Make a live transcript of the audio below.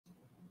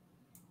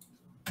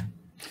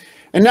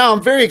And now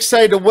I'm very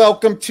excited to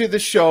welcome to the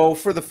show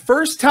for the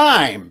first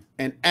time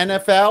an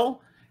NFL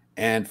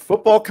and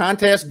football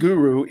contest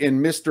guru in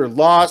Mr.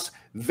 Las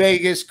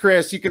Vegas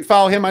Cris. You can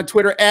follow him on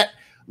Twitter at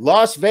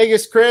Las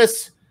Vegas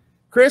Cris.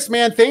 Chris,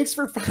 man, thanks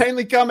for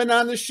finally coming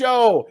on the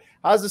show.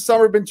 How's the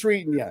summer been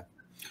treating you?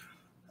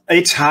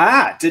 It's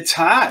hot. It's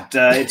hot.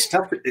 It's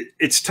tough.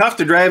 It's tough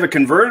to drive a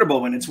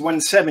convertible when it's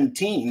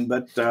 117,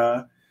 but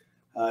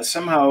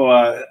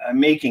somehow I'm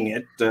making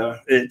it.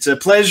 It's a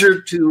pleasure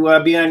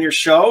to be on your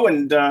show,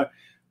 and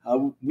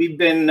we've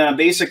been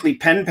basically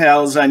pen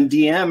pals on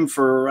DM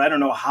for I don't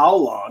know how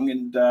long,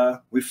 and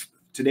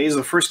today's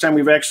the first time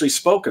we've actually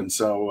spoken,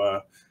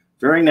 so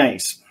very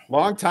nice.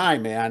 Long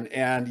time, man.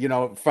 And, you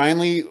know,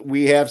 finally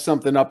we have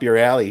something up your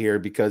alley here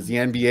because the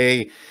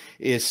NBA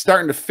is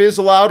starting to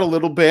fizzle out a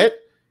little bit.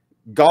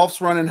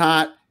 Golf's running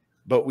hot,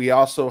 but we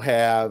also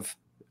have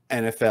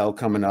NFL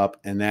coming up,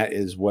 and that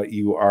is what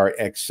you are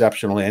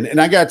exceptional in.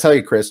 And I got to tell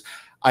you, Chris,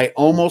 I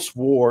almost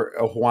wore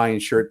a Hawaiian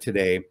shirt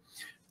today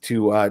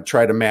to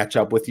try to match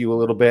up with you a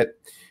little bit.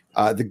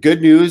 The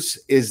good news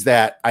is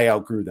that I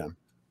outgrew them.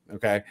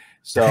 Okay.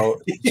 So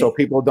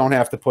people don't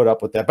have to put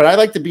up with that, but I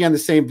like to be on the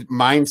same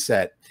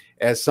mindset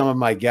as some of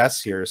my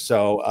guests here.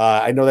 So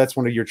I know that's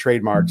one of your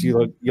trademarks.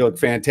 You look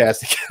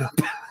fantastic.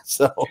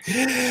 So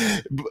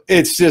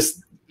it's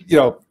just, you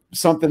know,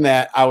 something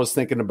that I was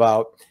thinking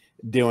about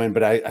doing,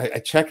 but I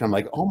checked and I'm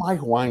like, oh, my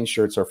Hawaiian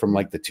shirts are from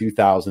like the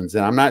 2000s.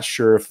 And I'm not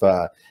sure if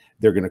they're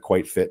going to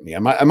quite fit me.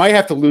 I might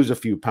have to lose a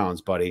few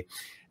pounds, buddy,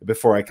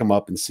 before I come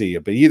up and see you.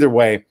 But either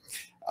way,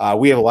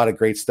 we have a lot of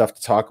great stuff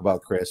to talk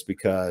about, Chris,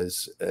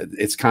 because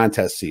it's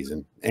contest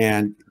season,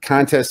 and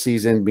contest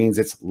season means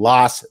it's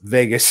Las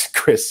Vegas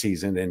Cris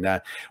season.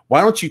 And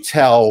why don't you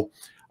tell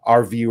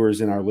our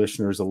viewers and our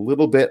listeners a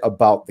little bit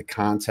about the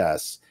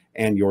contests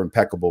and your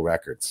impeccable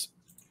records?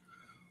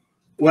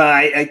 Well,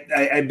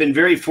 I've been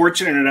very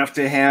fortunate enough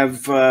to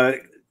have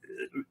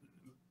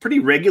pretty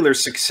regular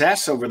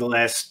success over the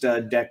last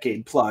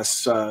decade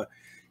plus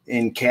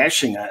in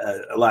cashing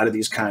a lot of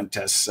these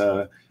contests.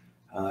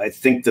 I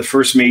think the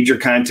first major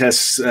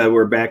contests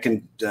were back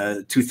in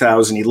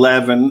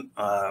 2011,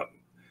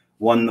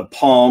 won the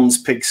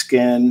Palms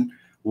Pigskin,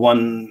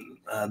 won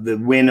the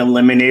Win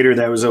Eliminator.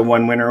 That was a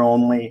one winner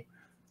only.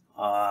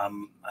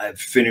 I've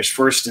finished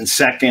first and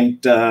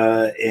second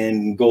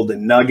in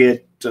Golden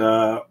Nugget,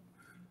 their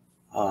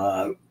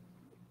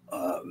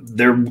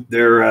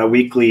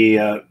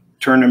weekly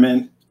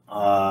tournament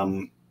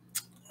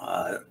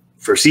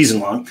for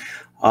season long.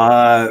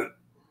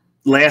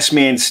 Last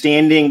Man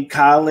Standing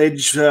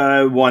College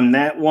won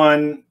that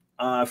one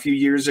a few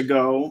years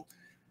ago.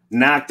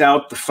 Knocked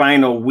out the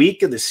final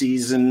week of the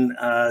season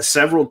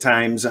several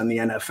times on the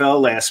NFL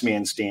Last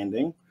Man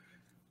Standing.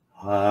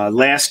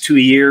 Last 2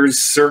 years,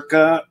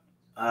 Circa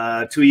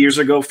 2 years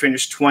ago,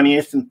 finished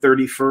 20th and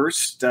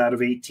 31st out of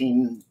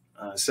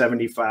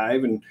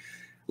 1875. And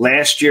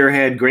last year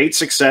had great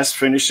success,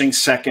 finishing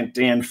second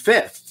and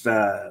fifth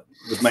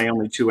with my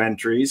only two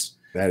entries.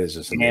 That is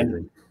just amazing.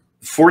 And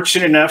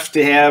fortunate enough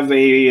to have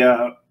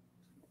a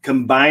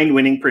combined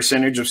winning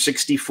percentage of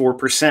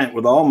 64%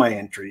 with all my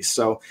entries.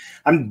 So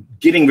I'm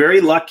getting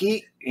very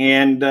lucky,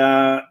 and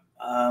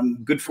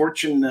good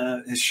fortune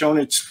has shown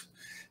its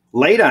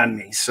light on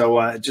me.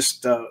 So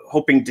just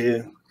hoping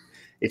to,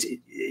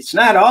 it's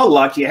not all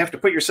luck. You have to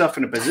put yourself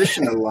in a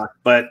position of luck,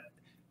 but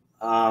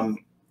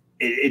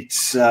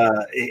it's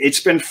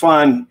been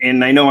fun.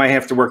 And I know I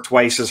have to work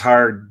twice as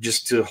hard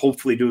just to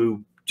hopefully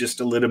do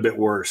just a little bit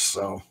worse.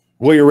 So.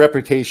 Well, your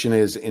reputation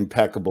is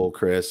impeccable,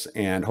 Chris,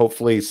 and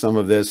hopefully some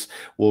of this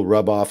will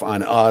rub off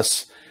on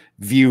us,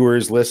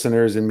 viewers,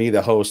 listeners, and me,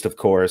 the host, of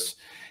course.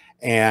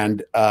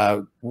 And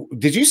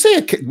did you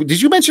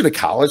mention a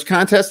college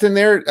contest in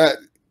there?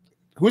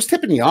 Who's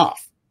tipping you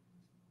off?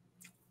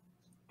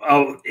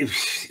 Oh,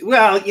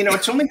 well, you know,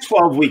 it's only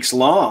 12 weeks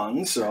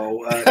long,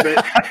 so.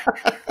 But,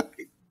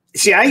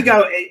 see,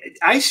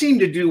 I seem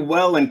to do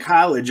well in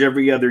college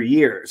every other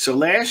year. So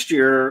last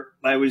year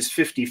I was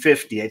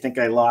 50-50. I think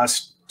I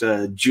lost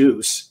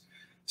juice.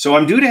 So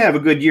I'm due to have a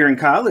good year in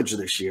college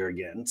this year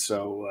again.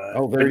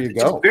 So there you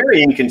go. It's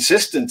very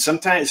inconsistent.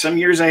 Sometimes, some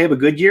years I have a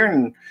good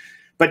year,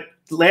 but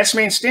Last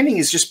Man Standing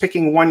is just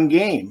picking one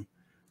game.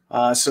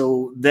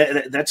 So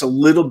that's a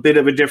little bit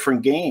of a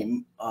different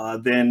game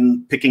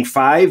than picking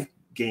 5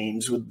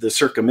 games with the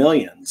Circa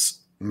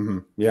Millions. Mm-hmm.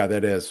 Yeah,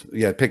 that is.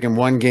 Yeah, picking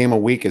one game a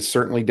week is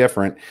certainly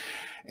different.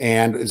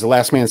 And is the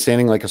Last Man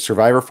Standing like a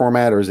Survivor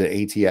format, or is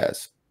it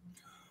ATS?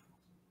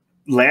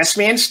 Last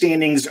Man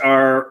Standings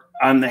are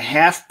on the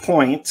half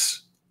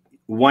points,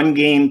 one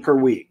game per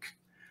week.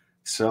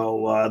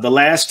 So the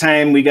last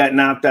time we got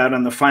knocked out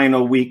on the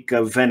final week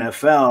of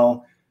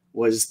NFL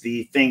was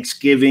the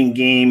Thanksgiving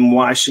game,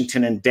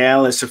 Washington and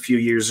Dallas, a few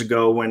years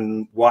ago,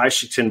 when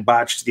Washington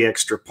botched the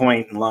extra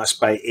point and lost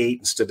by 8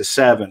 instead of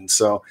 7.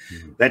 So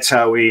that's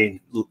how we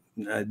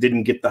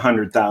didn't get the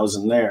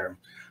 100,000 there.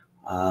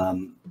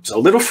 So a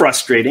little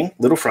frustrating.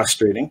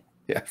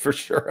 Yeah, for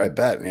sure. I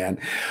bet, man.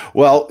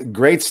 Well,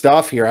 great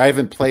stuff here. I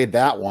haven't played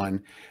that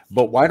one,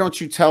 but why don't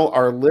you tell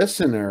our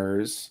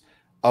listeners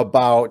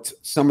about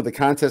some of the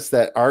contests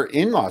that are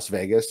in Las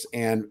Vegas,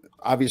 and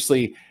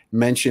obviously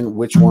mention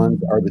which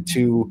ones are the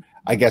two,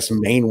 I guess,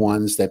 main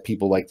ones that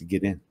people like to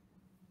get in.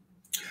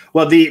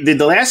 Well, the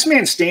last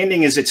man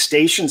standing is at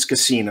Stations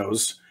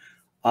Casinos,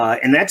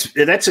 and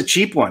that's a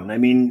cheap one. I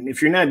mean,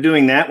 if you're not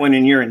doing that one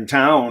and you're in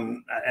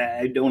town,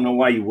 I don't know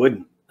why you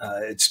wouldn't.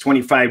 It's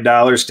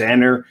 $25 to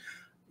enter.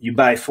 You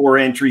buy 4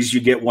 entries,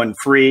 you get 1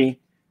 free,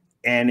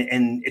 and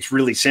it's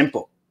really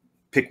simple.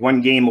 Pick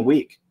 1 game a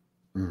week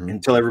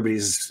until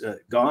everybody's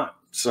gone.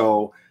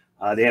 So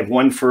they have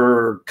one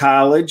for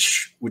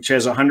college, which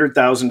has a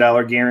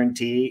 $100,000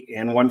 guarantee,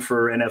 and one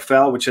for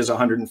NFL, which has a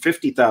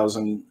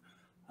 $150,000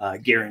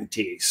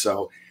 guarantee.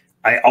 So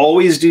I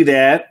always do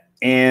that,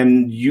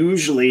 and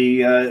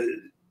usually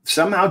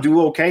somehow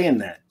do okay in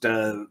that.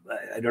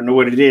 I don't know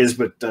what it is,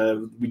 but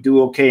we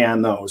do okay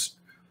on those.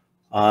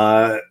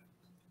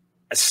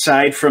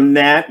 Aside from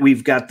that,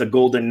 we've got the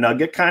Golden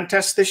Nugget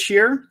contest this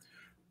year.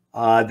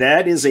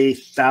 That is a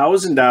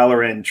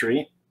 $1,000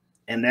 entry,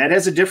 and that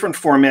has a different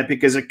format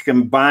because it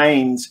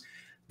combines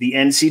the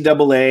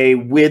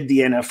NCAA with the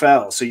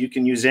NFL. So you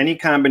can use any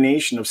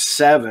combination of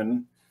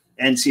 7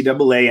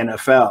 NCAA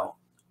NFL.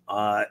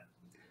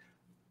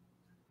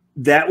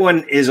 That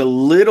one is a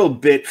little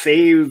bit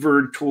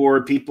favored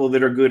toward people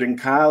that are good in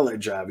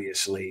college,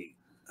 obviously.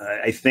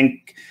 I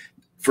think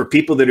for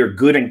people that are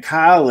good in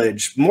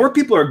college, more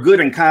people are good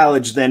in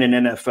college than in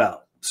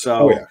NFL.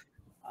 So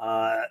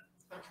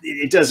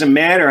it doesn't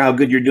matter how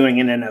good you're doing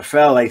in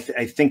NFL.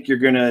 I think you're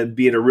going to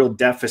be at a real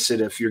deficit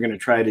if you're going to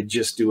try to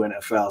just do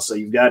NFL. So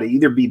you've got to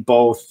either be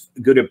both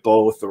good at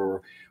both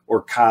or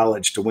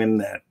college to win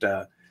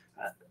that.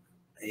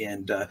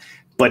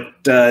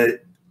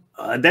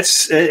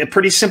 That's a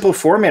pretty simple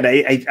format.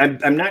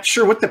 I'm not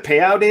sure what the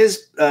payout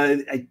is.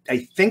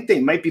 I think they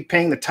might be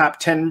paying the top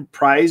 10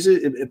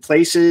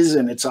 places,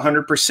 and it's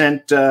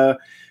 100%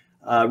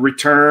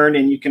 return,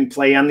 and you can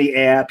play on the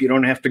app. You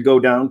don't have to go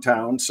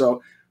downtown.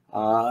 So,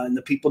 and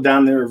the people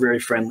down there are very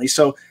friendly.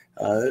 So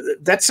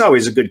that's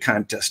always a good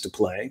contest to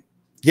play.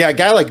 Yeah, a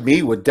guy like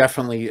me would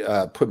definitely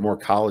put more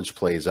college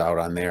plays out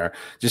on there,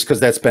 just because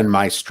that's been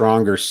my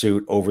stronger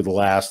suit over the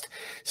last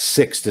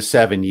 6 to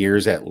 7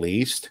 years at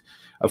least.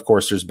 Of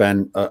course, there's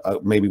been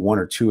maybe 1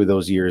 or 2 of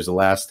those years. The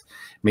last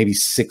maybe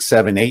 6,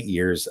 7, 8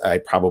 years, I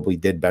probably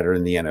did better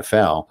in the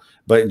NFL.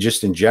 But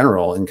just in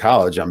general, in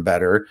college, I'm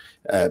better.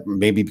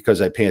 Maybe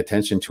because I pay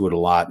attention to it a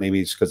lot.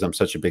 Maybe it's because I'm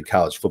such a big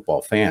college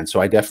football fan.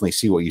 So I definitely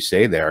see what you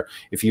say there.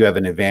 If you have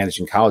an advantage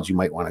in college, you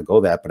might want to go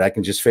that. But I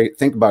can just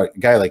think about a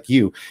guy like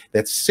you.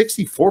 That's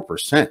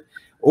 64%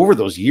 over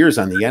those years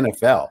on the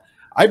NFL.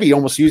 I'd be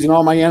almost using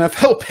all my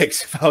NFL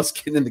picks if I was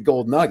getting in the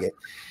gold nugget,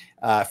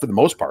 for the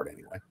most part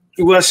anyway.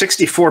 Well,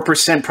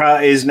 64%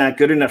 probably is not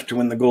good enough to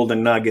win the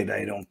Golden Nugget.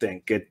 I don't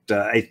think it.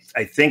 I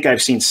think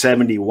I've seen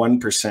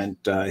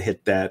 71%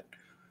 hit that.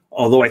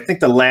 Although I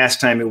think the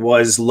last time it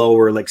was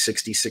lower, like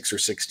 66 or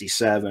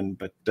 67.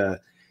 But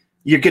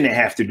you're going to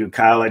have to do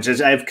college.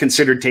 As I've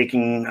considered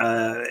taking,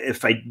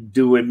 if I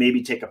do it,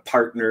 maybe take a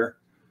partner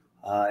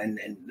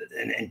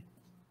and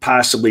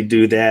possibly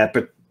do that.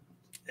 But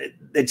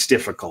it's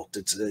difficult.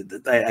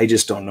 I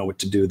just don't know what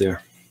to do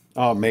there.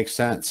 Oh, makes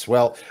sense.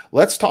 Well,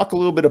 let's talk a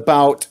little bit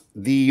about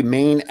the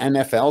main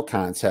NFL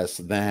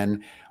contest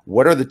then.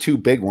 What are the 2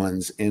 big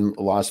ones in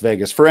Las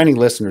Vegas for any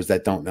listeners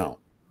that don't know?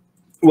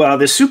 Well,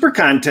 the Super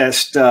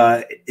Contest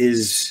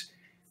is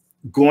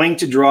going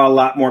to draw a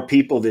lot more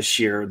people this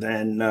year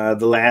than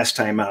the last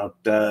time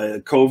out.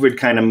 COVID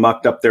kind of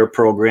mucked up their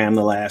program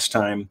the last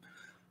time.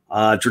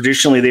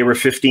 Traditionally, they were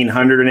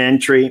 1,500 an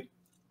entry.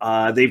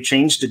 They've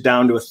changed it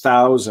down to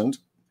 1,000.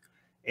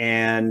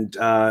 And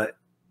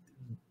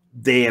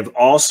they have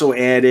also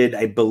added,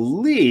 I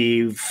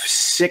believe,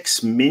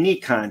 6 mini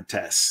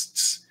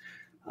contests.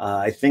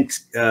 I think,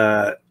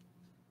 or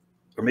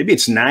maybe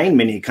it's 9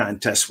 mini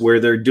contests where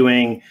they're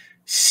doing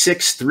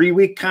 6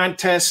 3-week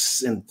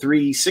contests and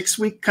 3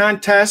 6-week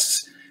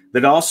contests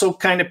that also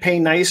kind of pay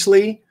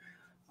nicely.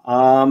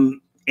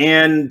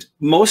 And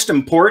most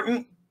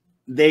important,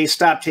 they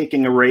stopped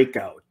taking a rake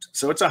out.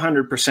 So it's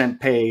 100%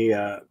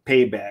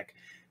 payback.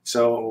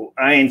 So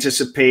I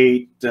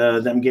anticipate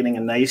them getting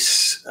a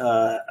nice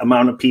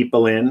amount of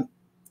people in.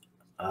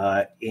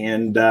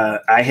 And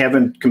I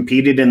haven't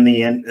competed in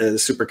the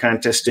Super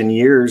Contest in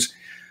years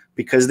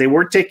because they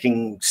were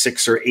taking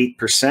 6 or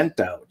 8%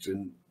 out.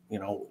 And, you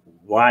know,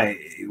 why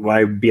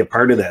be a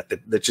part of that?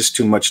 That's just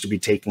too much to be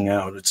taking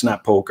out. It's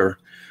not poker.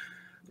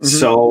 Mm-hmm.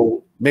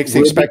 So makes the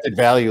expected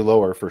value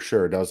lower for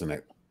sure, doesn't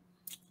it?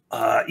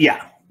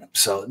 Yeah.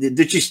 So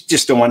they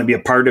just don't want to be a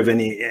part of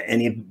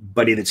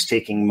anybody that's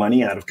taking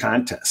money out of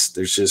contests.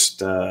 There's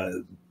just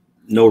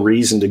no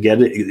reason to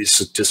get it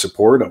to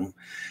support them.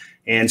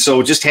 And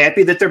so just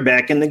happy that they're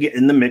back in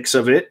the mix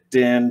of it,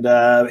 and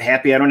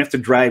happy I don't have to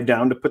drive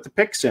down to put the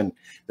picks in.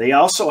 They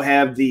also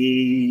have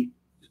the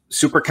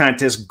Super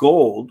Contest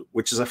Gold,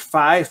 which is a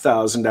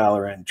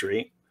 $5,000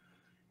 entry,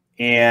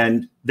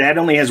 and that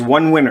only has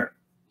 1 winner.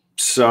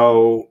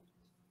 So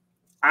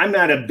I'm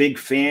not a big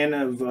fan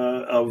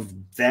of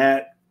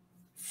that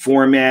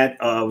format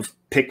of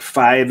pick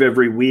 5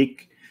 every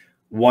week,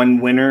 one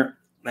winner.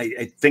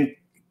 I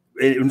think,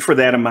 and for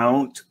that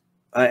amount,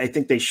 I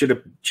think they should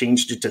have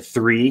changed it to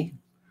 3,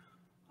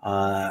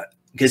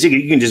 because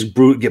you can just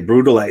get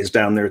brutalized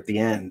down there at the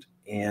end.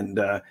 And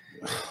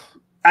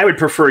I would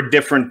prefer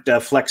different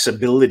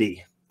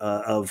flexibility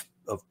of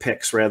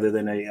picks rather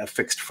than a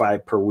fixed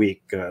 5 per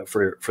week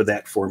for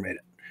that format.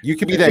 You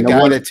could be that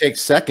guy that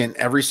takes second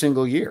every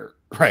single year,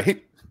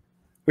 right?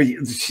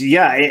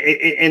 Yeah,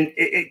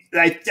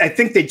 I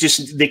think they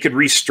could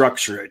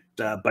restructure it,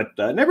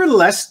 but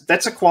nevertheless,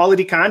 that's a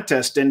quality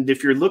contest. And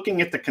if you're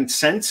looking at the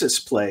consensus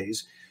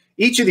plays,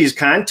 each of these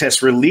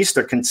contests release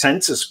their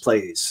consensus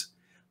plays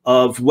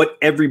of what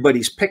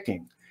everybody's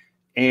picking.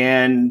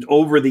 And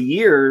over the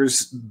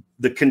years,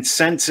 the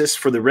consensus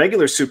for the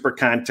regular Super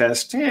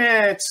Contest,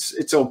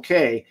 it's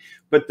okay,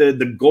 but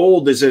the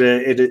gold is at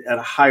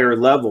a higher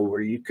level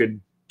where you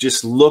could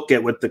just look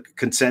at what the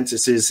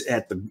consensus is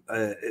at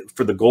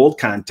for the gold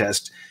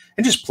contest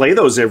and just play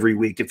those every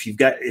week. If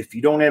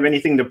you don't have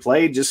anything to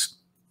play, just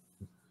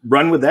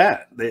run with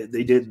that.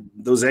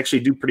 Those actually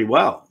do pretty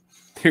well.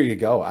 Here you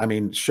go. I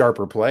mean,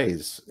 sharper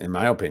plays, in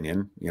my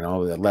opinion. You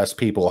know, the less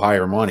people,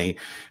 higher money.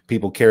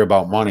 People care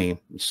about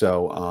money,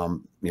 so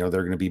you know,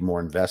 they're going to be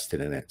more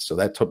invested in it. So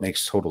that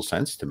makes total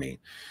sense to me,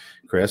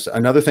 Chris.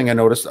 Another thing I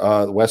noticed,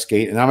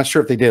 Westgate, and I'm not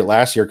sure if they did it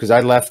last year because I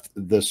left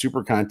the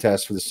Super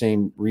Contest for the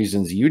same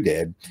reasons you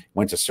did.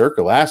 Went to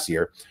Circa last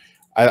year.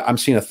 I'm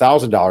seeing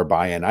 $1,000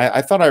 buy-in.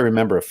 I thought I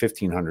remember a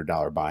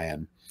 $1,500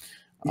 buy-in.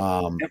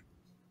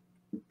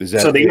 Is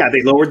that so? They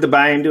lowered the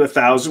buy-in to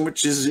 1,000,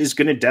 which is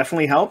going to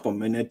definitely help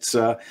them. And it's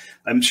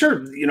I'm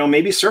sure, you know,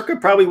 maybe Circa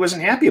probably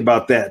wasn't happy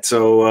about that.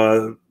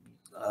 So,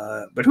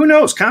 but who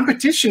knows?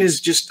 Competition is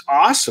just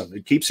awesome.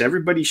 It keeps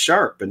everybody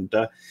sharp. And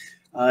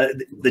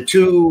the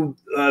 2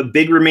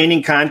 big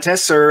remaining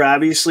contests are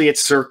obviously at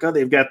Circa.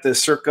 They've got the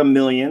Circa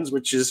Millions,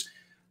 which is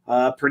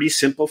a pretty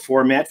simple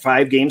format,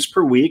 5 games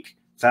per week,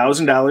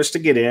 $1,000 to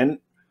get in.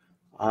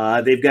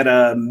 They've got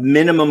a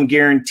minimum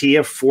guarantee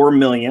of $4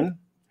 million.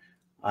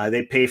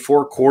 They pay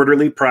 4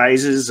 quarterly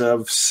prizes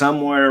of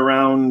somewhere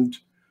around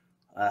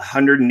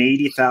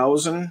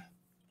 $180,000,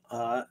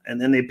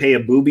 and then they pay a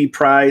booby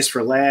prize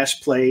for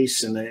last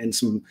place and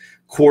some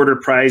quarter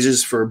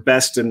prizes for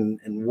best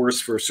and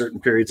worst for certain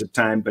periods of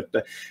time. But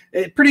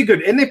pretty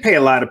good, and they pay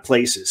a lot of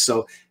places.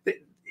 So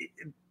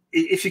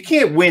if you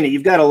can't win it,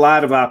 you've got a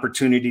lot of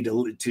opportunity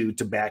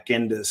to back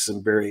into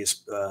some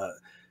various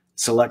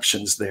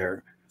selections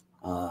there.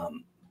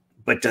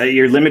 But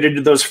you're limited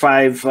to those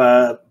 5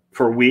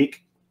 per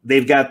week.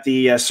 They've got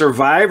the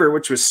Survivor,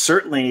 which was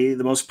certainly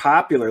the most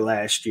popular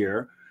last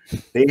year.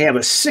 They have a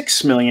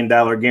 $6 million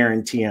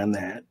guarantee on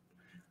that.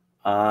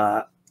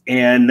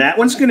 And that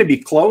one's going to be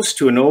close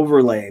to an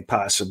overlay,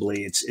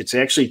 possibly. It's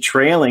actually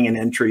trailing in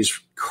entries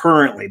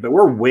currently, but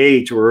we're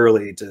way too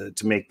early to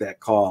make that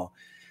call.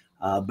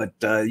 But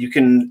you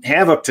can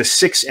have up to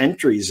 6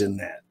 entries in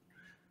that.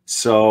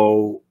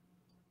 So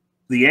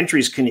the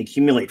entries can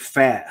accumulate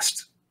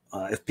fast.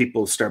 If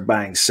people start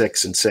buying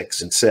 6 and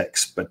 6 and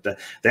 6, but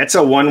that's a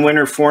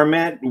 1-winner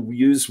format. We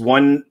use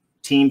 1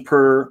 team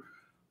per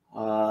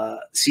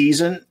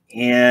season,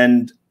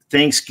 and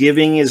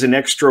Thanksgiving is an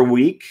extra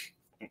week.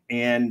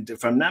 And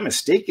if I'm not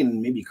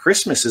mistaken, maybe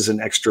Christmas is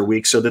an extra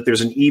week, so that there's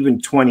an even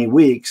 20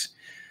 weeks.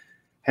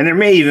 And there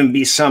may even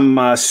be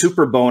some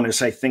super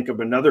bonus, I think,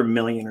 of another $1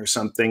 million or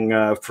something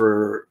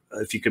for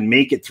if you can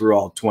make it through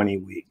all 20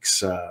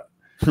 weeks.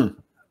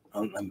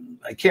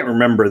 I can't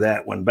remember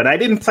that one, but I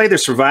didn't play the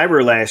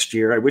Survivor last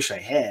year. I wish I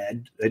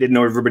had. I didn't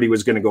know everybody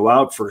was going to go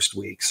out first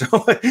week. So,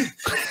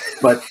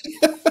 but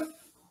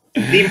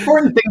the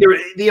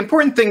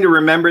important thing to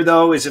remember,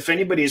 though, is if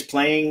anybody is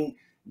playing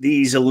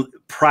these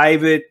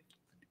private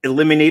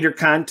eliminator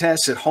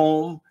contests at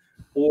home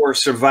or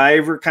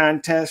Survivor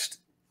contest,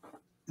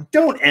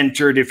 don't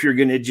enter it if you're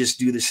going to just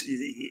do this,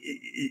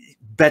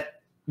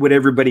 bet what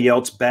everybody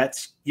else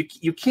bets.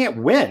 You can't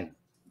win,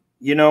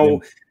 you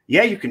know.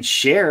 Yeah, you can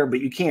share,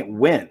 but you can't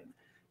win.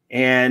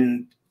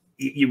 And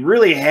you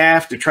really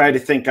have to try to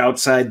think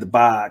outside the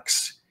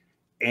box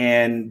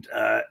and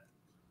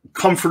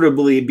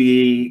comfortably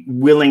be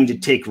willing to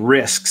take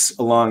risks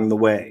along the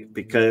way,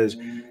 because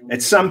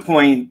at some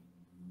point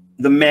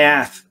the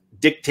math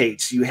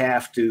dictates you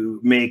have to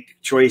make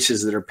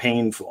choices that are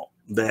painful,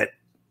 that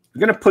are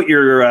going to put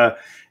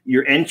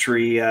your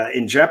entry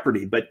in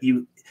jeopardy. But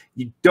you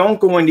don't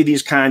go into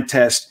these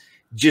contests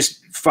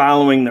just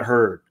following the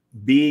herd.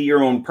 Be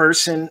your own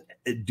person,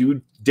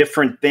 do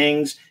different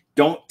things.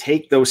 Don't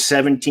take those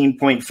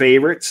 17-point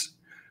favorites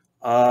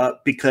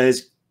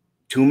because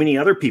too many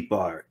other people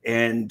are,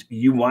 and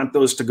you want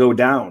those to go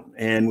down.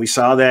 And we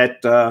saw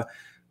that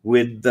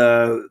with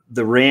the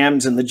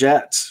Rams and the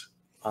Jets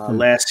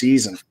last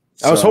season.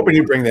 I was hoping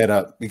you'd bring that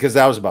up because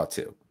that was about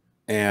to.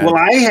 And well,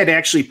 I had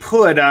actually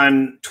put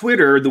on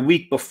Twitter the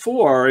week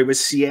before it was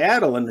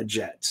Seattle and the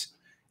Jets,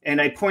 and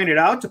I pointed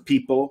out to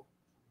people.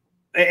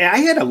 I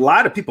had a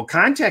lot of people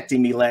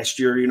contacting me last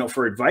year, you know,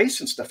 for advice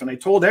and stuff. And I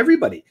told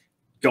everybody,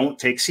 don't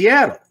take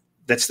Seattle.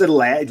 That's the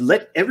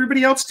let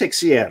everybody else take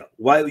Seattle.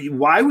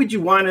 Why would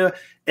you want to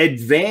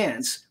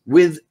advance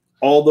with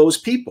all those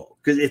people?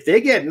 Because if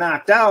they get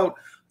knocked out,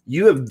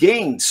 you have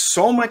gained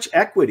so much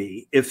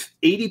equity. If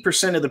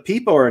 80% of the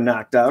people are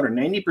knocked out or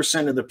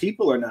 90% of the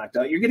people are knocked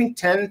out, you're getting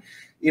 10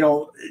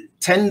 to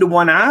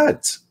 1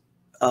 odds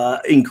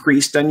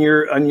increased on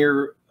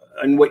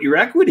what your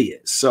equity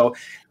is. So,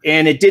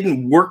 and it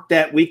didn't work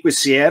that week with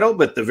Seattle,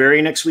 but the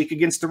very next week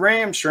against the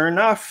Rams, sure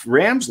enough,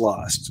 Rams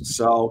lost.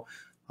 So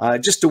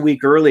just a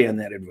week early on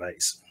that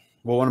advice.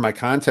 Well, one of my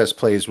contest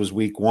plays was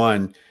week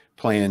 1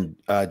 playing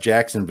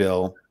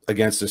Jacksonville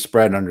against the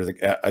spread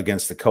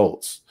against the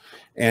Colts.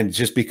 And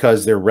just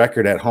because their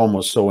record at home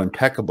was so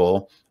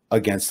impeccable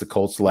against the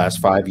Colts the last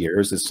 5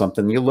 years, is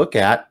something you look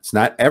at. It's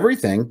not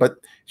everything, but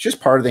it's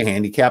just part of the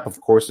handicap. Of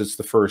course, it's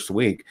the first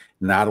week.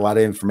 Not a lot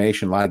of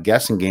information, a lot of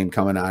guessing game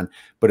coming on.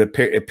 But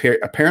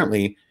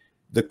apparently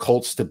the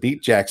Colts to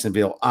beat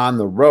Jacksonville on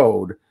the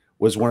road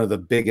was one of the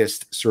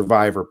biggest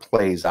survivor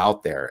plays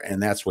out there.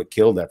 And that's what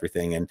killed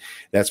everything. And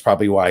that's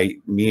probably why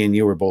me and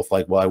you were both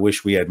like, well, I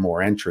wish we had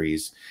more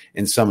entries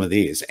in some of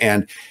these.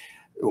 And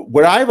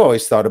what I've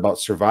always thought about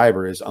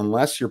Survivor is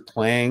unless you're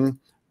playing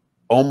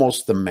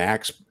almost the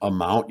max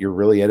amount, you're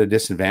really at a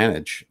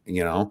disadvantage.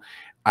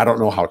 I don't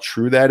know how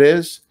true that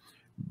is,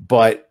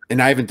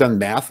 and I haven't done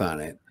math on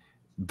it,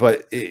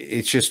 but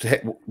it's just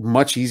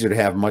much easier to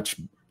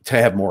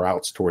have more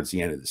outs towards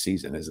the end of the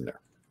season, isn't there?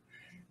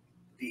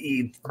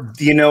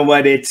 You know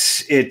what? It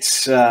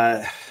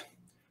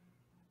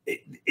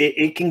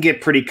can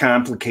get pretty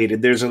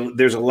complicated. There's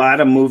a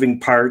lot of moving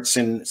parts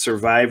in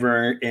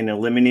Survivor and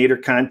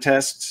Eliminator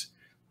contests.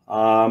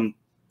 And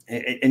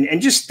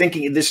just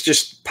thinking, this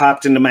just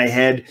popped into my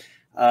head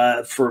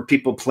for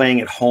people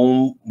playing at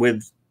home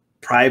with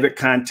private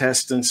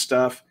contests and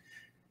stuff.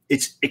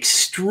 It's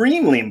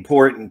extremely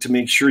important to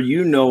make sure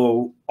you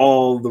know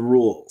all the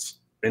rules.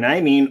 And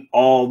I mean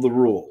all the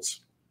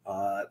rules.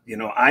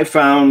 I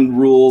found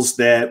rules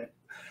that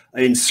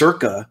in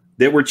Circa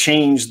that were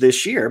changed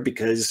this year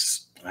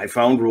because I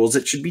found rules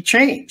that should be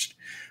changed.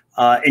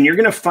 And you're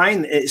going to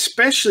find,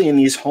 especially in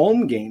these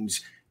home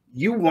games,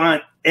 you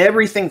want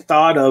everything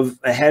thought of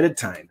ahead of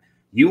time.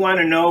 You want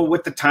to know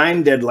what the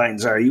time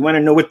deadlines are. You want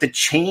to know what the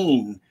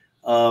chain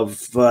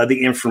of the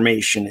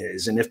information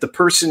is. And if the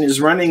person is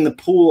running the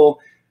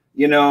pool,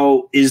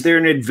 is there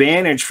an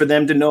advantage for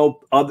them to know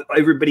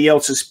everybody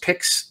else's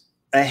picks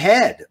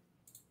ahead?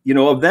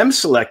 Of them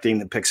selecting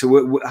the picks.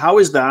 So how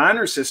is the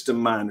honor system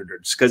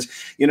monitored? Because,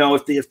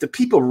 if the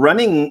people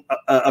running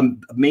a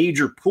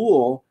major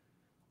pool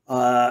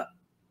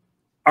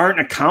aren't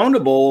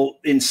accountable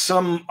in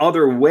some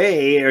other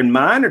way and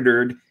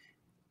monitored,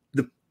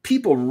 the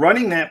people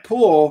running that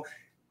pool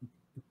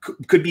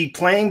could be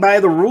playing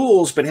by the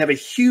rules, but have a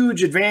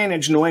huge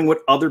advantage knowing what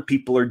other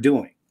people are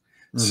doing.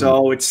 Mm-hmm.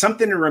 So it's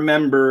something to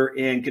remember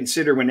and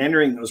consider when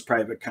entering those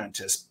private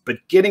contests. But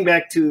getting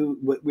back to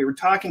what we were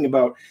talking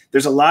about,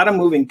 there's a lot of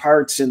moving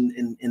parts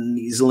in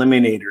these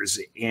eliminators,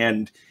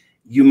 and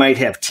you might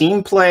have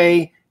team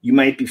play. You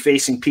might be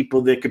facing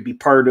people that could be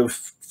part of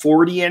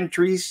 40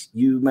 entries.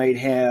 You might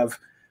have,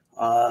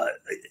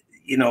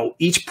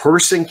 each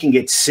person can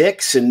get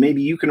 6, and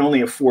maybe you can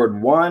only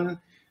afford 1.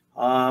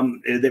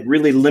 That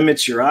really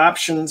limits your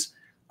options.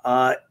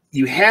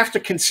 You have to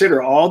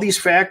consider all these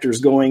factors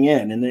going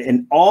in,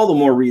 and all the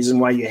more reason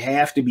why you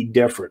have to be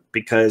different,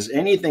 because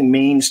anything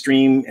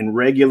mainstream and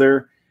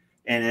regular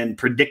and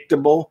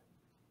predictable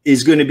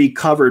is going to be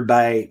covered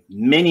by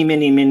many,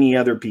 many, many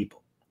other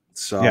people.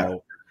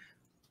 So,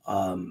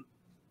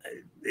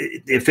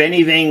 if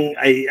anything,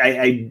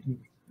 I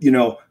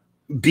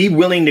be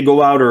willing to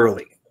go out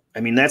early. I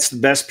mean, that's the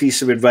best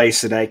piece of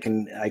advice that I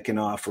can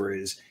offer.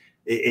 Is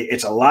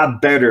it's a lot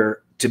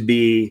better to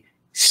be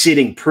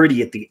sitting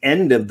pretty at the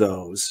end of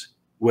those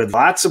with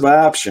lots of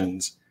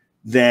options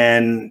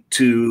than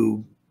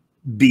to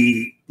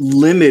be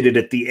limited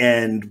at the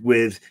end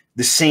with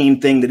the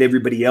same thing that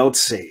everybody else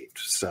saved.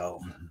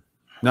 So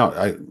no,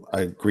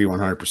 I agree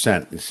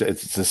 100%.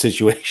 It's a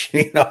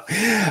situation,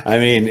 I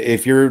mean,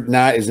 if you're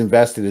not as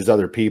invested as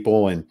other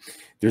people and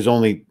there's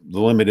only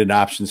limited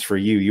options for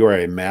you, you are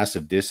at a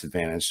massive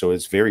disadvantage. So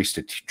it's very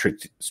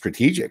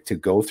strategic to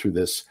go through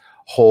this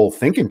whole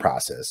thinking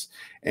process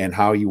and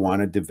how you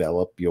want to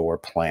develop your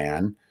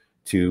plan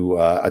to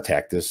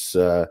attack this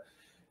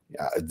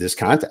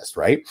contest,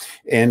 right?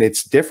 And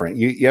it's different.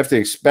 You have to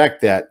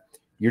expect that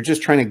you're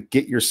just trying to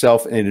get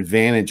yourself an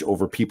advantage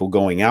over people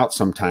going out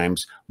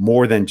sometimes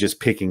more than just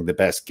picking the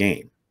best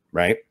game,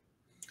 right?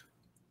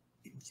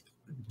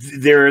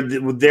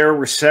 There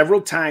were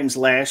several times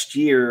last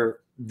year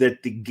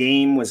that the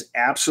game was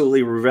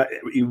absolutely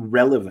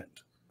irrelevant.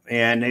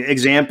 And an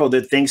example,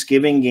 the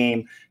Thanksgiving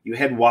game, you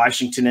had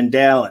Washington and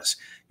Dallas.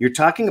 You're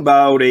talking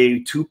about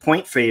a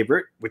 2-point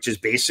favorite, which is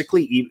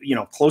basically,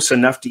 close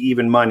enough to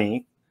even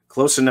money,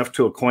 close enough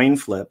to a coin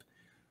flip.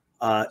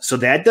 So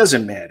that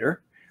doesn't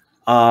matter.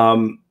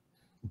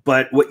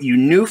 But what you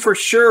knew for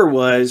sure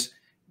was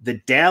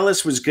that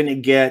Dallas was going to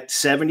get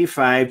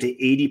 75 to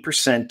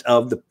 80%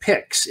 of the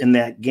picks in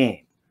that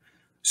game.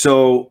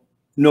 So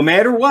no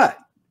matter what,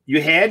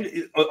 you had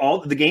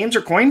all the games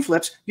are coin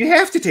flips. You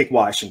have to take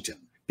Washington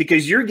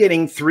because you're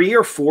getting 3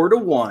 or 4 to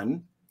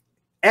 1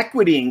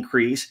 equity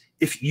increase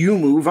if you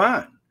move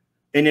on.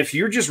 And if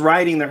you're just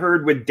riding the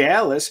herd with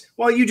Dallas,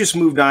 well, you just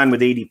moved on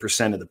with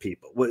 80% of the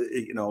people.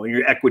 You know,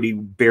 your equity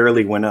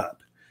barely went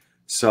up.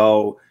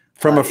 So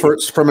from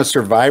a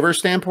survivor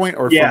standpoint,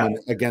 or yeah, from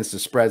against the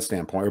spread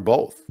standpoint, or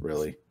both,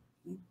 really.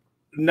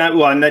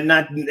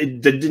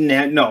 It didn't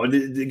have, no,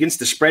 against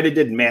the spread it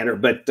didn't matter,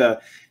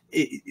 but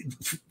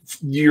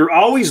you're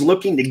always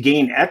looking to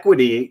gain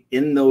equity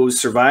in those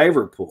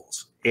survivor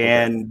pools,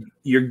 and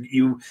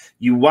you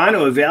want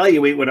to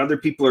evaluate what other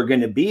people are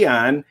going to be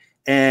on,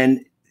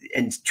 and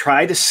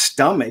try to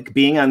stomach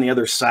being on the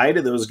other side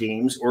of those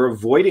games or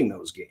avoiding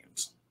those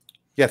games.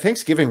 Yeah,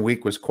 Thanksgiving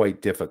week was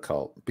quite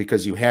difficult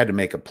because you had to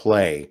make a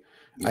play.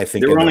 I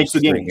think there were only 2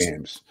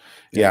 games.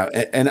 Yeah,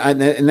 and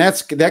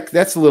that's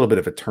a little bit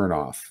of a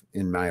turnoff,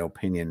 in my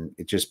opinion.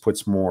 It just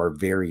puts more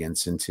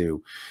variance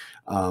into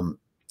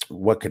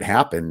what could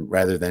happen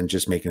rather than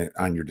just making it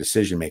on your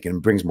decision making.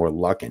 It brings more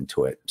luck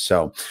into it.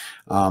 So,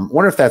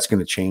 wonder if that's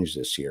going to change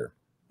this year.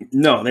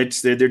 No,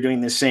 they're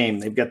doing the same.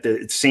 They've got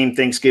the same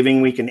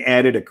Thanksgiving week and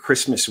added a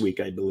Christmas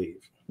week, I believe.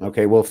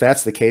 Okay, well, if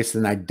that's the case,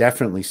 then I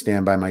definitely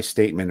stand by my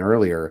statement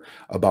earlier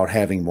about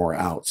having more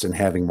outs and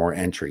having more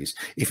entries.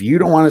 If you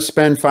don't want to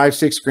spend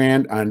 $5-6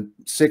 grand on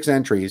 6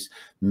 entries,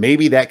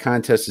 maybe that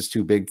contest is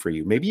too big for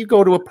you. Maybe you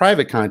go to a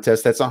private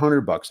contest that's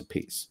 $100 a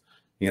piece.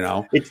 You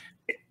know,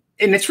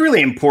 it's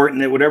really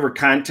important that whatever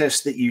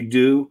contest that you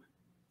do,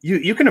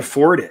 you can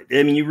afford it.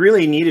 I mean, you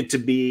really need it to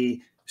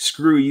be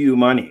screw you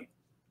money.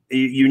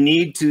 You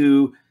need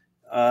to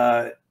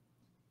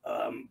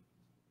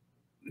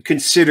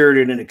consider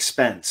it an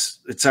expense.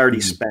 It's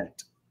already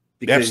spent.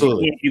 Because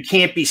absolutely, you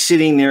can't be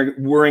sitting there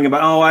worrying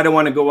about, oh, I don't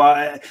want to go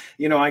out.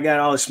 You know, I got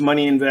all this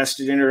money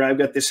invested in it, or I've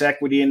got this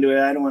equity into it.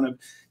 I don't want to,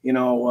 you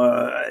know,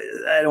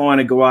 I don't want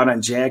to go out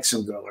on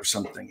Jacksonville or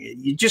something.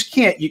 You just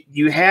can't.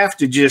 You have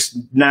to just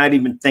not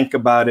even think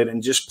about it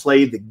and just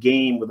play the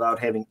game without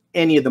having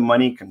any of the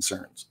money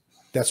concerns.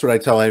 That's what I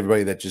tell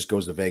everybody that just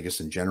goes to Vegas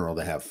in general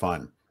to have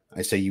fun.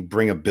 I say, you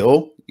bring a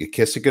bill, you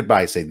kiss it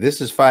goodbye. Say, this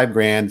is $5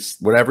 grand,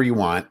 whatever you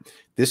want.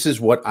 This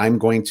is what I'm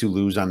going to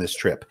lose on this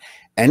trip.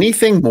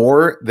 Anything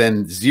more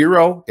than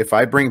 0, if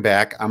I bring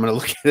back, I'm going to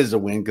look at it as a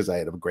win because I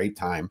had a great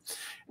time.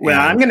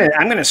 Well, I'm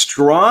gonna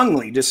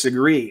strongly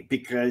disagree,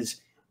 because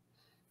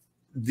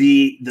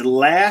the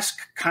last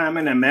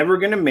comment I'm ever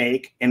going to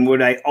make, and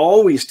what I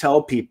always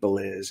tell people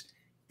is,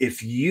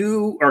 if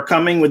you are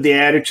coming with the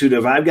attitude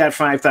of I've got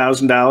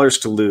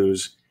 $5,000 to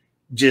lose,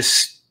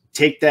 just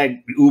take that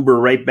Uber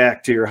right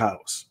back to your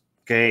house,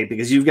 okay?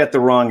 Because you've got the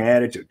wrong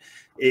attitude.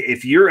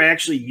 If you're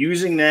actually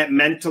using that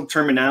mental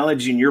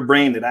terminology in your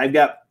brain that I've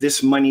got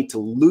this money to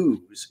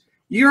lose,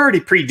 you're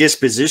already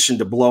predispositioned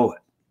to blow it.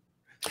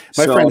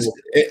 My friends,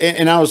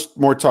 and I was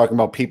more talking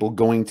about people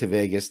going to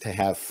Vegas to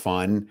have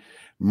fun,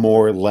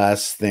 more or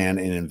less than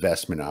an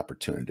investment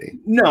opportunity.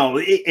 No,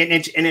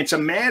 it's a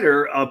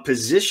matter of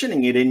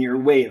positioning it in your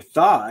way of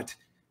thought.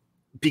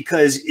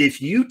 Because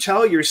if you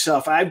tell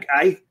yourself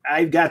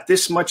I've got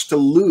this much to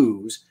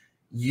lose,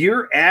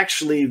 you're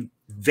actually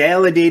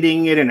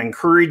validating it and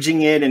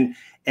encouraging it,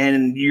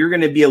 and you're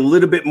going to be a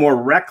little bit more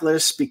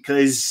reckless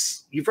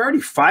because you've already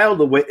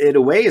filed it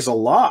away as a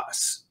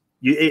loss.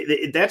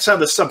 That's how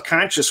the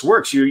subconscious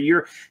works.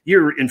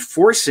 You're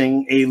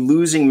enforcing a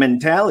losing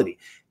mentality,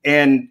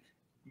 and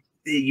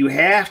you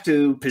have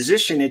to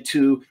position it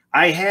to,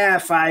 I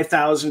have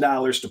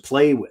 $5,000 to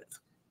play with.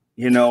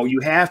 You know, you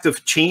have to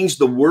change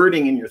the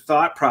wording in your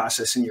thought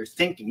process and your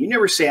thinking. You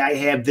never say, I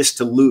have this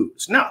to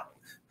lose. No,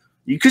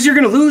 because you're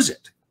going to lose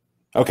it.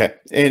 Okay.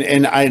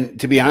 And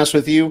to be honest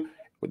with you,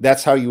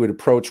 that's how you would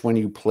approach when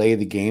you play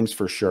the games,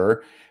 for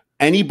sure.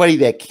 Anybody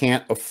that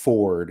can't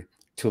afford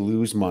to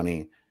lose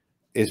money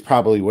is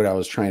probably what I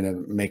was trying to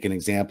make an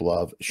example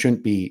of,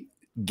 shouldn't be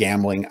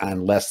gambling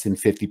on less than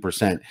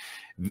 50%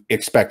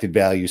 expected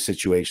value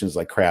situations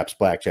like craps,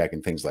 blackjack,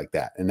 and things like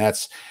that. And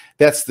that's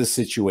the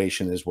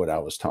situation, is what I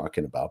was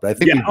talking about. But I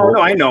think,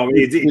 I know.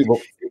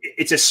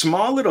 It's a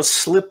small little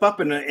slip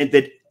up and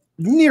that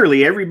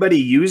nearly everybody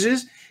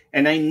uses.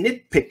 And I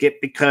nitpick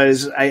it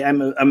because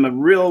I'm a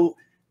real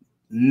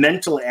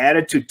mental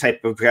attitude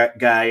type of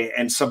guy,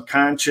 and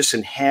subconscious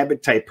and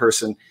habit type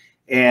person.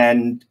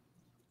 And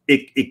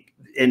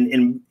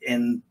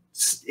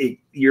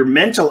your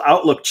mental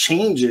outlook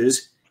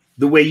changes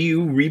the way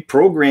you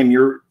reprogram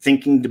your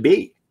thinking to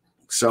be.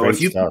 So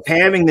if you keep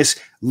having this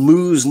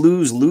lose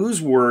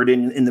word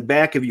in the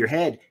back of your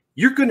head,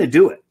 you're going to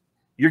do it.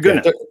 You're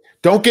going to.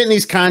 Don't get in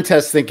these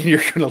contests thinking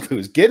you're going to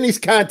lose. Get in these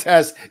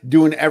contests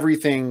doing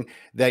everything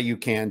that you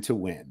can to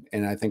win.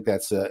 And I think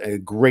that's a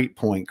great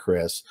point,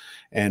 Chris,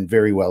 and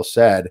very well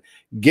said.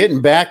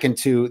 Getting back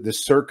into the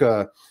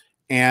Circa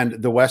and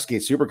the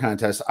Westgate Super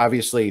Contest,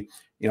 obviously,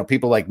 you know,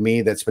 people like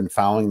me that's been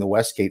following the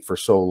Westgate for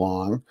so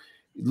long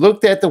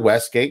looked at the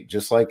Westgate,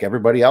 just like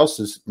everybody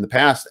else's in the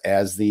past,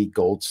 as the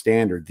gold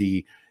standard.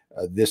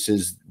 This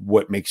is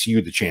what makes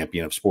you the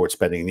champion of sports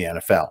betting in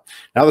the NFL.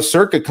 Now the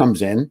Circa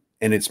comes in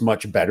and it's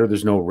much better.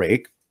 There's no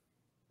rake.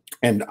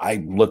 And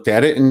I looked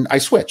at it and I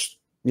switched.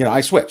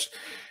 I switched.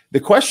 The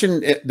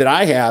question that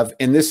I have,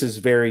 and this is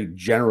a very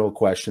general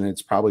question,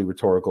 it's probably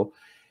rhetorical.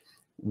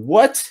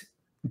 What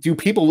do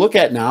people look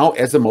at now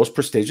as the most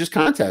prestigious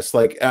contest?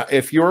 Like,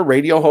 if you're a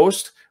radio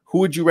host, who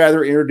would you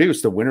rather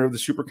introduce? The winner of the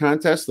Super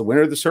Contest, the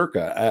winner of the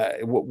Circa?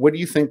 What do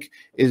you think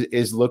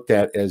is looked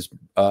at as,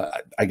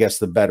 I guess,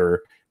 the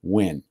better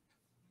win?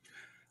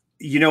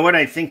 You know what?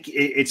 I think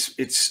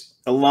it's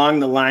along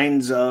the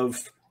lines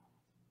of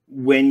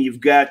when you've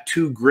got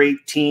two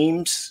great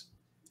teams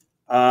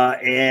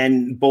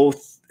and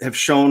both have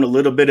shown a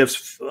little bit of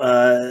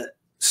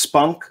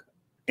spunk,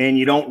 and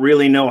you don't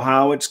really know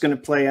how it's going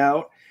to play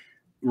out.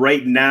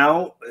 Right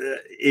now,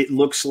 it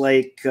looks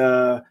like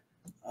Circa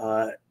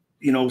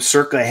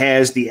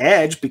has the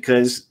edge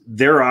because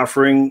they're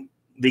offering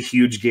the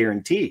huge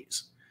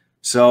guarantees.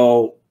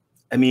 So,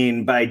 I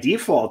mean, by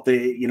default,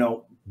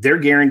 they're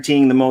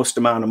guaranteeing the most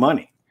amount of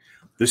money.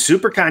 The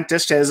Super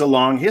Contest has a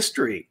long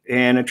history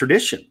and a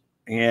tradition,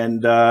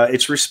 and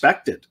it's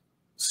respected.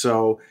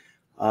 So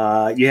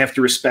you have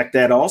to respect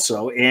that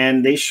also.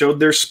 And they showed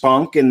their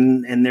spunk,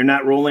 and they're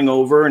not rolling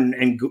over,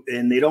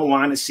 and they don't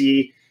want to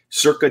see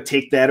Circa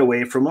take that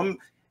away from them.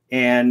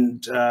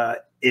 And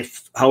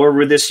if,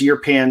 however, this year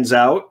pans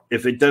out,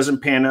 if it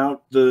doesn't pan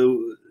out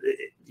the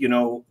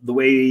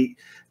way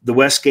the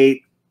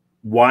Westgate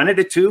wanted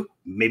it to,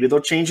 maybe they'll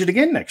change it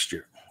again next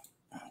year.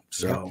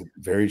 So yeah,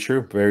 very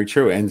true, very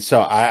true. And so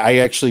I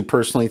actually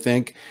personally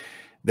think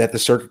that the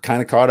Circa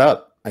kind of caught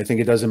up. I think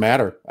it doesn't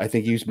matter. I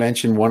think you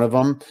mentioned one of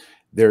them.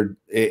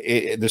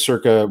 The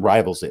Circa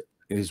rivals it,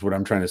 is what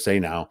I'm trying to say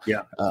now.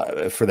 Yeah.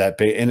 For that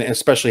big, and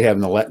especially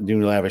having the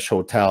new lavish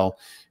hotel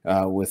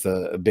with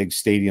a big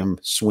stadium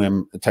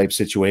swim type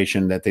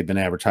situation that they've been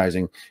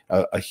advertising.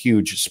 A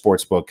huge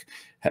sports book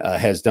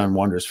has done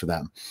wonders for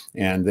them,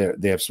 and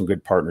they have some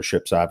good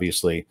partnerships,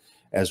 obviously,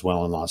 as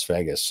well in Las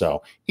Vegas.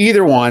 So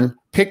either one,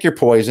 pick your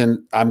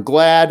poison. I'm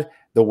glad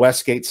the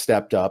Westgate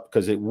stepped up,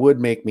 because it would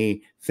make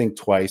me think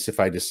twice if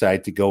I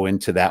decide to go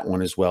into that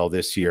one as well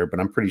this year. But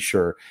I'm pretty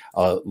sure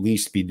I'll at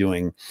least be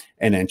doing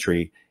an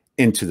entry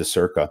into the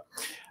Circa.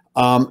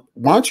 Why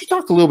don't you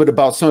talk a little bit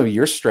about some of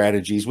your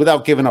strategies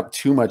without giving up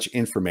too much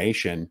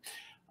information?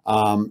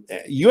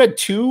 You had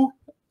 2,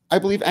 I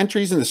believe,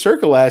 entries in the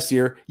Circa last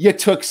year. You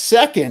took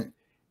second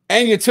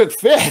and you took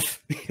 5th.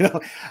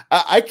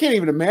 I can't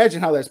even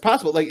imagine how that's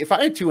possible. Like, if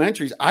I had 2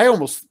 entries, I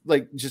almost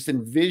just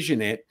envision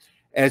it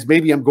as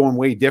maybe I'm going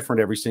way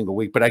different every single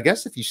week. But I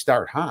guess if you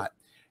start hot,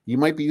 you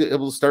might be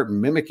able to start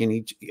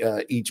mimicking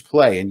each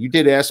play. And you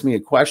did ask me a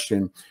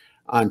question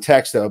on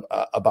text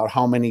about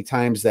how many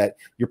times that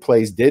your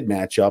plays did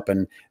match up,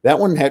 and that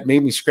one had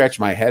made me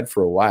scratch my head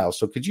for a while.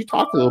 So could you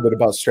talk a little bit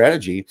about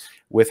strategy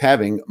with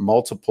having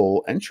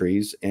multiple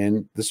entries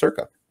in the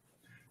Circa?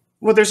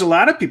 Well, there's a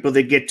lot of people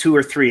that get 2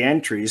 or 3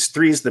 entries.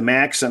 3 is the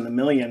max on the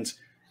millions.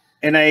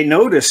 And I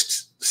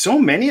noticed so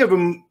many of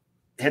them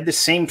had the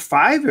same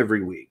 5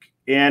 every week.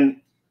 And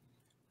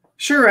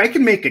sure, I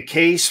can make a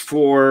case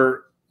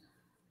for,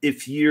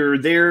 if you're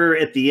there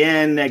at the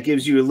end, that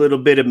gives you a little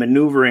bit of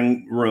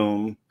maneuvering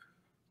room.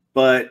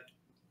 But,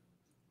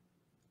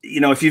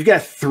 if you've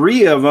got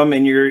 3 of them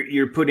and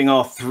you're putting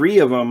all 3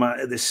 of them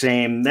the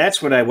same,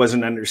 that's what I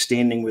wasn't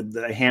understanding with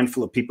a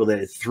handful of people that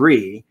had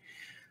 3.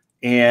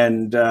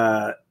 And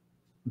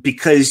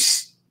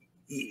because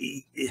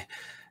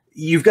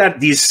you've got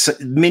these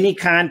mini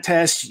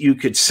contests, you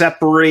could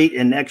separate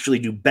and actually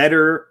do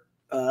better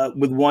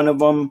with one of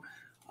them.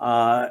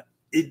 To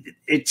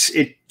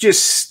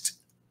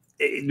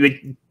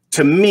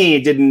me,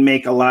 it didn't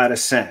make a lot of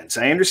sense.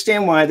 I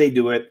understand why they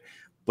do it,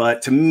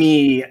 but to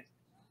me,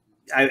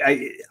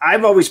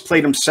 I've always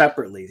played them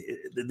separately.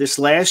 This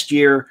last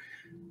year,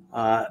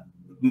 the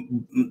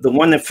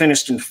one that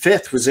finished in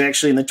 5th was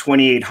actually in the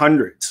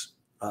 2800s.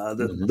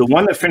 The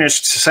one that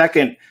finished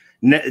second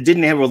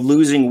didn't have a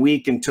losing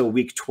week until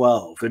week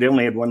 12. It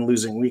only had one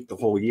losing week the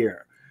whole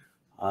year.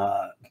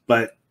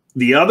 But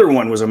the other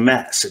one was a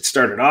mess. It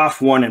started off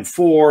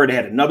 1-4. It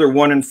had another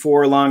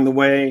 1-4 along the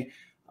way.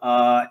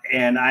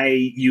 And I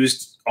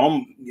used,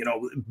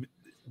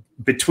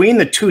 between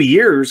the 2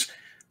 years,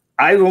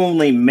 I've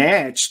only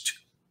matched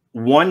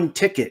 1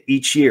 ticket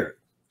each year.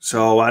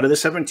 So out of the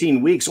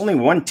 17 weeks, only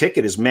 1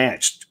 ticket is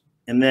matched.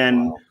 And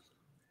then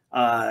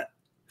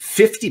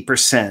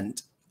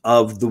 50%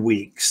 of the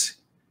weeks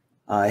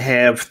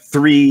have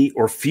 3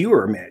 or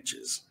fewer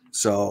matches.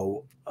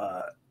 So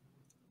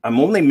I'm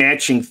only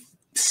matching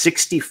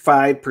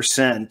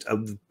 65%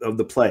 of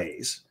the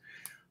plays.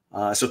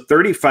 So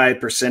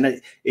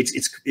 35%,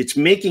 it's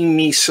making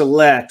me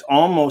select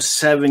almost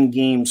 7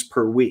 games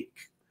per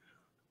week.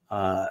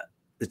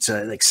 It's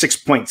like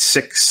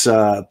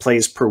 6.6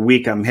 plays per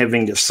week I'm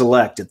having to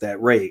select at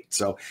that rate.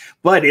 So,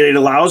 but it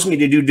allows me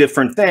to do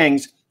different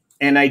things.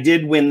 And I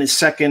did win the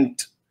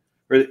second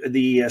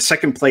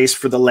place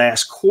for the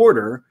last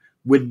quarter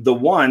with the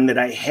one that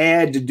I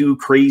had to do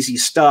crazy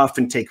stuff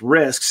and take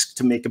risks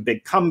to make a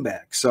big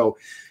comeback. So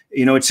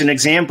you know, it's an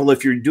example.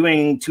 If you're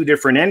doing 2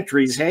 different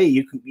entries, hey,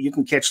 you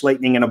can catch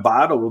lightning in a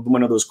bottle with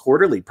one of those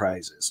quarterly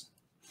prizes.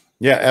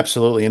 Yeah,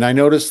 absolutely. And I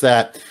noticed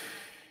that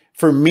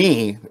for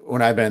me,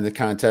 when I've been in the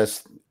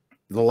contest,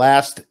 the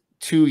last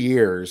 2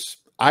 years,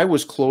 I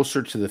was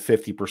closer to the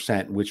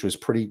 50%, which was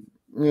pretty,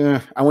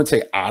 I wouldn't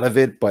say out of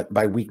it, but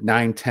by week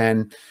 9,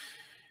 10,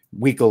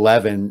 week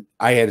 11,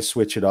 I had to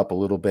switch it up a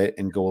little bit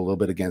and go a little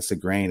bit against the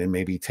grain and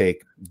maybe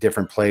take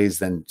different plays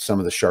than some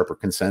of the sharper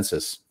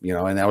consensus, you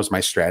know, and that was my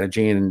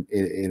strategy. And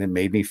it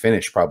made me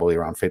finish probably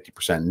around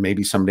 50%.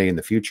 Maybe someday in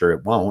the future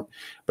it won't,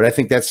 but I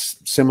think that's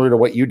similar to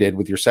what you did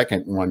with your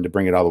second one to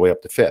bring it all the way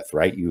up to 5th,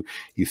 right? You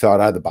thought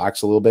out of the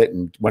box a little bit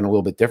and went a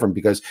little bit different,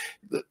 because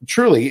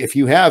truly, if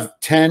you have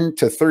 10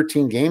 to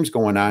 13 games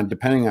going on,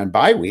 depending on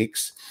bye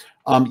weeks,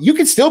 you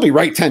can still be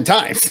right 10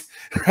 times,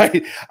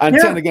 right? On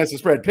 10 against the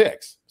spread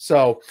picks.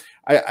 So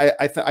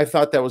I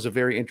thought that was a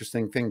very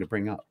interesting thing to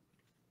bring up.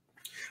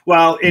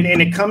 Well, and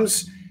it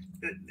comes,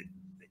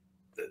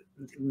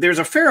 there's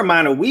a fair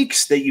amount of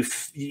weeks that you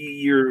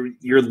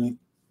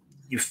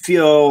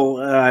feel,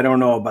 I don't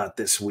know about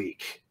this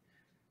week.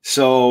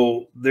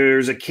 So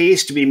there's a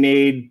case to be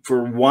made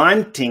for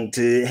wanting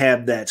to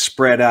have that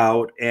spread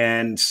out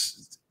and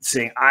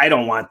saying, I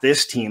don't want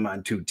this team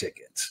on 2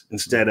 tickets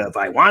instead of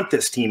I want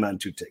this team on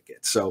 2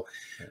 tickets. So,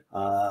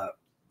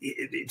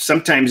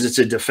 sometimes it's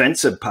a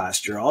defensive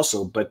posture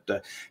also, but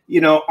you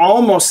know,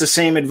 almost the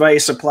same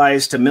advice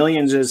applies to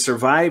Millions as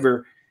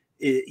Survivor.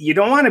 You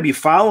don't want to be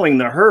following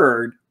the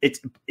herd.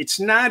 It's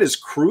not as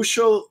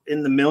crucial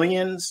in the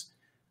Millions.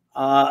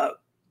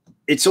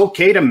 It's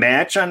okay to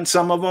match on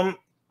some of them.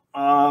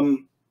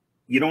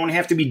 You don't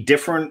have to be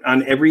different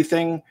on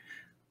everything.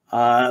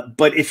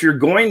 But if you're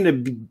going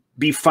to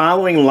be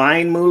following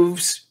line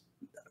moves,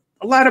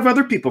 a lot of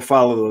other people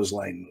follow those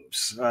line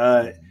moves.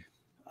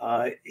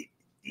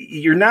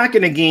 You're not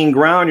going to gain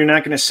ground. You're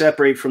not going to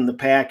separate from the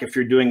pack if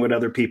you're doing what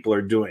other people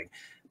are doing.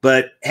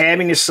 But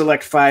having to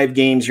select 5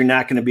 games, you're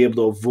not going to be able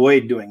to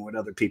avoid doing what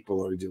other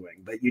people are doing.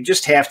 But you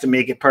just have to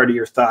make it part of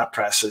your thought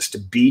process to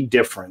be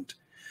different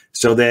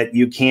so that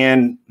you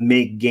can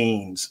make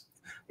gains.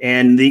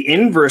 And the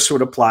inverse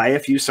would apply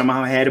if you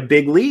somehow had a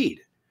big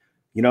lead.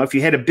 You know, if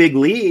you had a big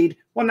lead,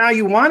 well, now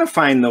you want to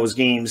find those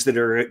games that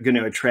are going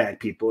to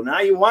attract people. Now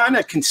you want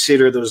to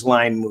consider those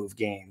line move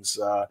games.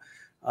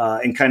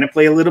 And kind of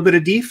play a little bit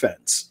of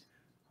defense.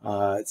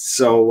 And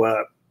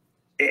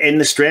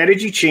the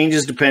strategy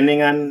changes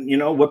depending on, you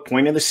know, what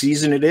point of the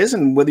season it is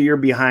and whether you're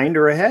behind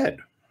or ahead.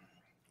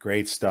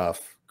 Great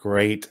stuff.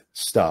 Great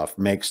stuff.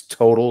 Makes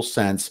total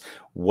sense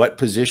what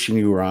position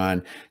you were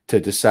on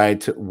to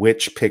decide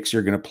which picks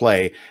you're going to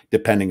play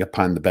depending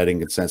upon the betting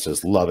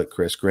consensus. Love it,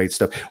 Chris. Great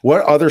stuff.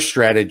 What other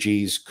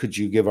strategies could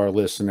you give our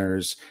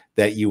listeners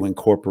that you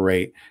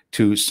incorporate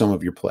to some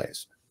of your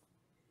plays?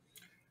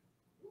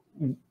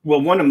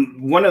 Well,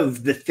 one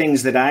of the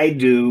things that I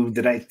do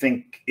that I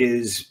think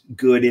is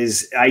good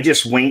is I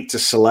just wait to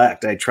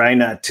select. I try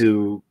not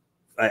to.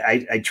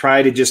 I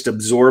try to just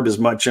absorb as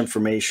much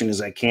information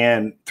as I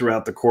can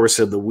throughout the course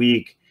of the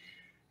week,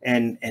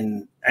 and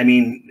I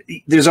mean,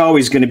 there's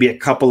always going to be a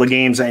couple of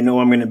games I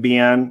know I'm going to be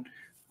on.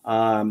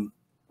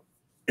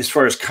 As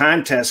far as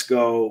contests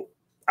go,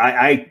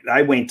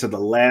 I wait to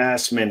the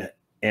last minute,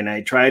 and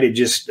I try to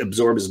just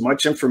absorb as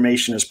much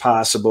information as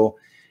possible.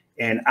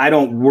 And I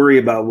don't worry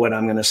about what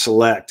I'm going to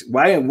select.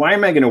 Why am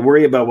I going to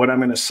worry about what I'm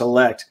going to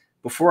select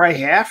before I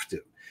have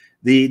to?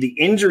 The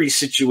injury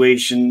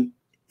situation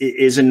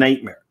is a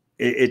nightmare.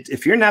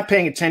 If you're not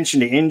paying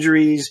attention to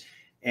injuries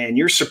and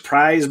you're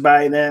surprised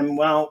by them,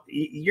 well,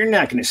 you're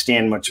not going to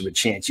stand much of a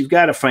chance. You've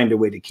got to find a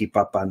way to keep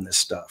up on this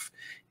stuff.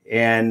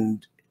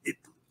 And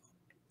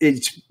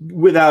it's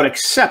without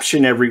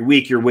exception, every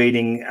week you're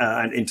waiting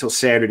until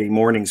Saturday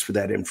mornings for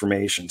that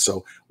information.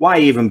 So why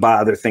even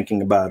bother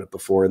thinking about it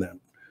before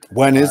then?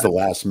 When is the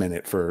last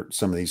minute for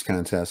some of these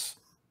contests?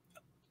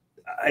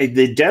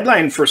 The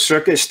deadline for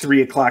Circa is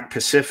 3 o'clock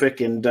Pacific.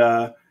 And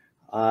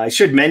I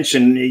should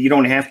mention, you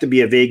don't have to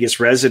be a Vegas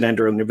resident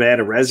or a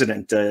Nevada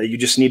resident. You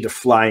just need to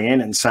fly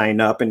in and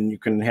sign up, and you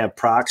can have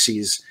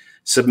proxies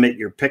submit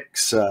your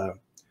picks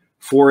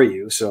for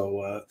you.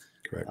 So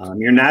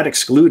you're not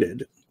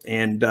excluded.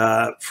 And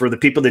for the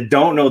people that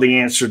don't know the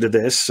answer to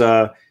this,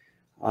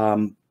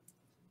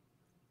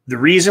 the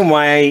reason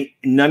why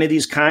none of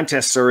these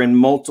contests are in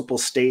multiple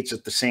states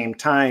at the same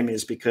time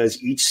is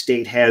because each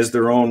state has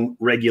their own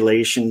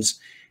regulations,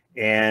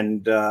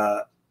 and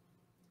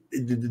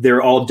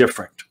they're all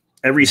different.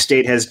 Every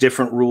state has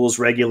different rules,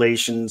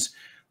 regulations,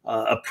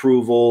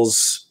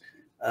 approvals,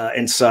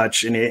 and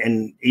such.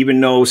 And even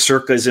though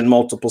Circa is in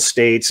multiple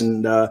states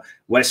and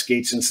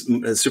Westgate's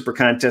and Super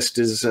Contest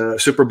is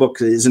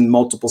Superbook is in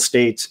multiple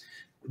states,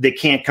 they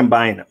can't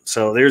combine them.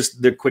 So there's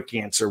the quick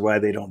answer why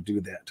they don't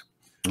do that.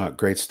 Oh,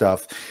 great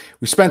stuff.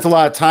 We spent a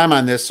lot of time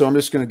on this, so I'm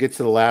just going to get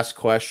to the last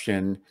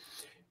question.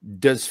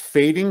 Does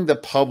fading the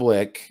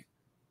public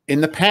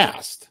in the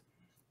past,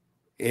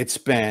 it's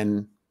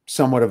been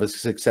somewhat of a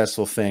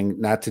successful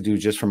thing, not to do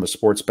just from a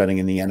sports betting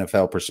in the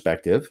NFL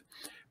perspective,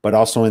 but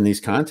also in these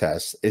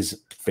contests.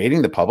 Is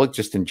fading the public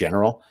just in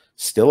general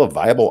still a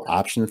viable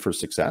option for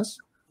success?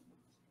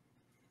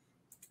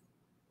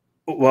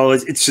 Well,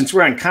 since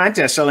we're on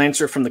contests, I'll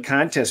answer from the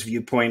contest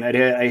viewpoint.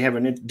 I have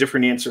a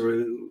different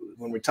answer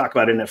when we talk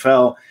about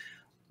NFL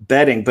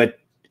betting, but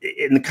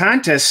in the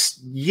contest,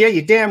 yeah,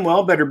 you damn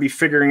well better be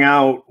figuring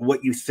out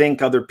what you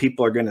think other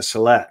people are going to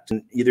select,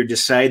 and either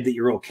decide that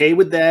you're okay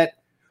with that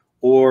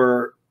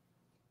or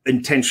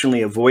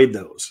intentionally avoid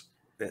those.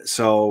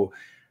 So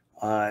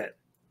I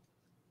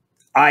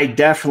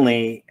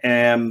definitely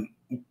am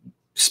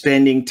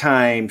spending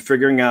time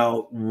figuring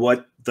out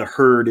what the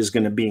herd is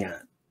going to be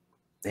on.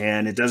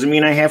 And it doesn't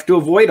mean I have to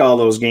avoid all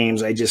those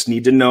games. I just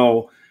need to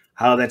know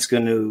how that's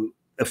going to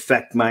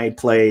affect my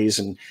plays,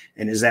 and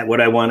is that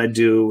what I want to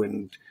do?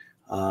 And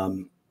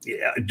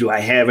do I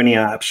have any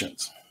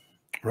options?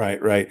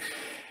 Right.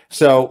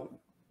 So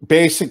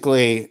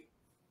basically,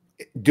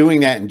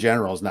 doing that in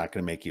general is not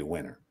going to make you a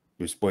winner.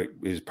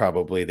 Is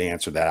probably the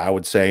answer that I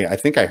would say. I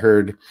think I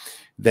heard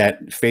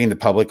that fading the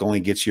public only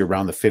gets you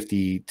around the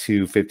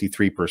 52,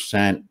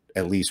 53%,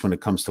 at least when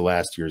it comes to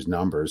last year's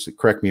numbers.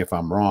 Correct me if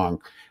I'm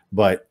wrong,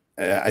 but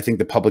I think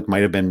the public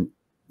might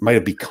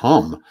have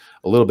become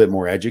a little bit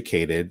more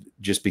educated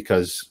just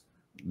because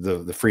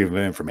the freedom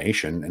of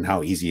information and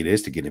how easy it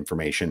is to get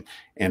information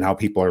and how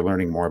people are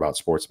learning more about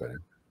sports betting.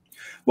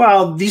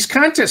 Well, these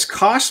contests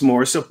cost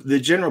more, so the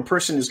general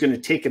person is going to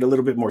take it a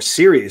little bit more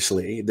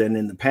seriously than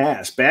in the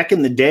past. Back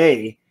in the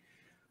day,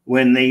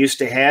 when they used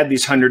to have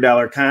these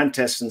 $100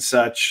 contests and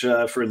such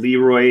for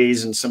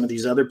Leroy's and some of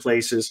these other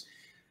places,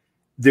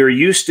 there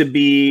used to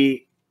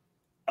be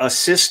a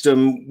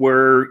system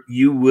where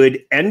you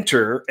would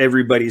enter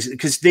everybody's,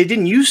 because they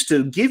didn't used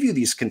to give you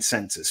these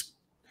consensus.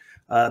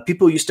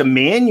 People used to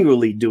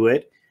manually do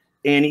it,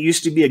 and it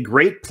used to be a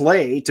great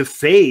play to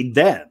fade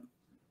them,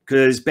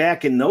 because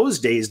back in those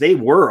days they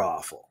were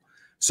awful.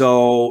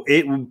 So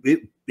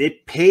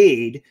it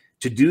paid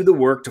to do the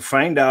work to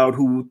find out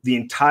who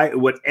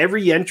what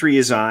every entry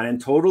is on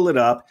and total it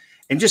up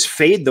and just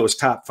fade those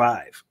top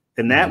five.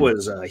 And that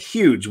was a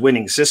huge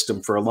winning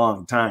system for a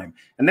long time.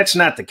 And that's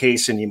not the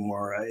case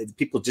anymore.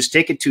 People just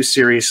take it too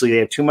seriously. They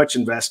have too much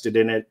invested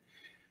in it.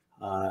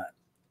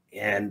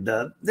 And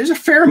there's a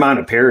fair amount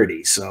of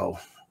parity. So,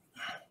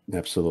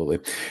 absolutely.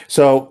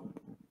 So,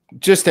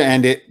 just to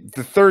end it,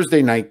 the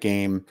Thursday night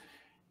game,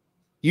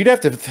 you'd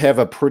have to have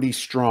a pretty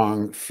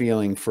strong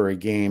feeling for a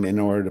game in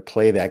order to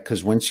play that,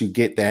 because once you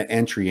get that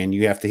entry in,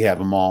 you have to have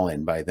them all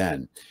in by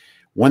then.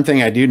 One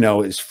thing I do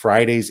know is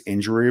Friday's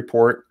injury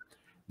report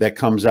that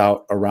comes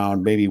out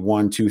around maybe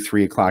 1, 2,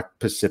 3 o'clock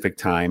Pacific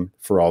time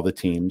for all the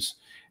teams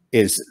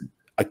is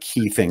a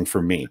key thing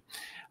for me.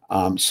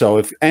 So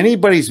if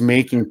anybody's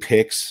making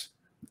picks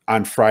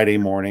on Friday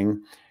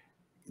morning,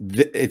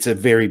 it's a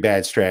very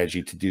bad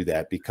strategy to do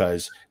that,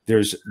 because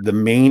there's the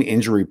main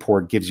injury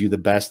report gives you the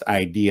best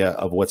idea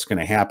of what's going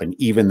to happen,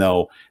 even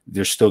though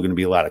there's still going to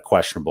be a lot of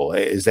questionable.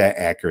 Is that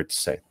accurate to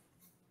say?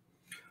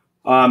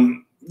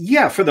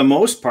 Yeah, for the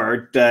most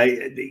part,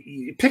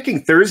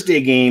 picking Thursday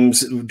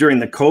games during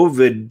the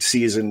COVID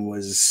season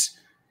was,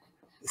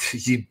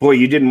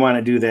 you didn't want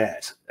to do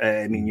that.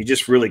 I mean, you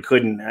just really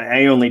couldn't.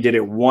 I only did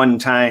it one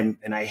time,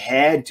 and I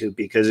had to,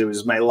 because it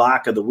was my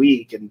lock of the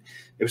week, and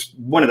it was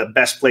one of the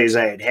best plays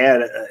I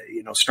had,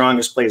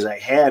 strongest plays I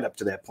had up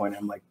to that point.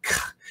 I'm like,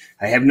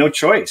 I have no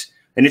choice.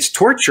 And it's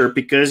torture,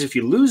 because if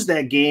you lose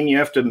that game, you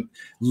have to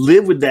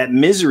live with that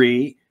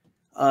misery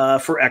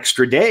for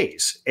extra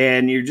days,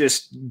 and you're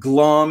just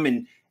glum,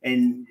 and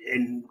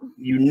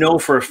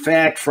for a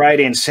fact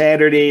Friday and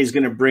Saturday is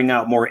going to bring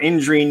out more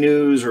injury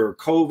news or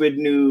COVID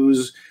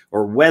news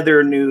or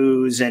weather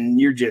news, and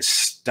you're just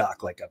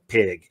stuck like a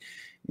pig.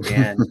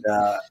 And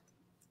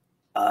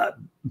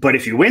but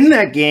if you win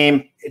that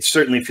game, it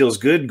certainly feels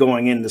good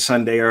going into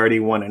Sunday already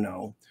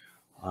 1-0.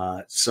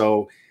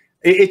 So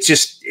you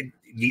just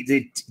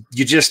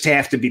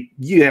have to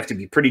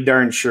be pretty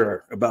darn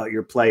sure about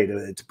your play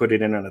to put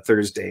it in on a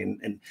Thursday,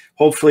 and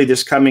hopefully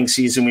this coming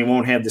season we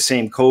won't have the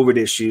same COVID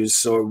issues,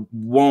 so it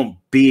won't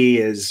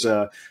be as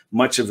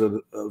much of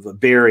a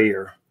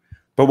barrier.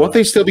 But won't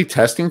they still be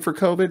testing for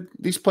COVID,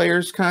 these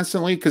players,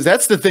 constantly? Because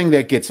that's the thing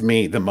that gets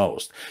me the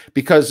most,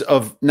 because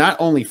of not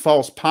only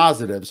false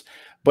positives,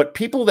 but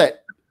people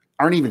that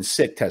aren't even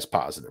sick test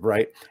positive,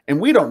 right? And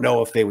we don't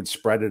know if they would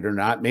spread it or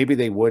not. Maybe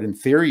they would. In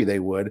theory, they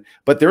would.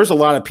 But there's a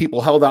lot of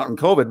people held out in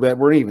COVID that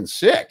weren't even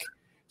sick.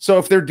 So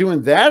if they're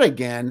doing that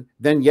again,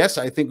 then yes,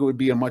 I think it would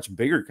be a much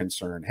bigger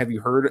concern. Have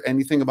you heard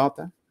anything about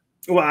that?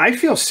 Well, I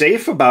feel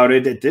safe about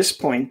it at this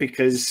point,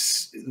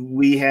 because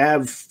we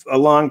have a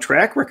long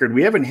track record.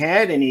 We haven't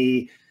had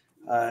any.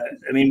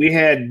 We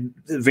had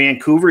the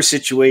Vancouver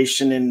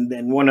situation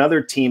and one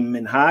other team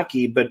in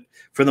hockey, but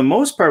for the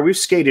most part, we've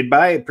skated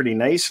by it pretty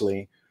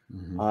nicely.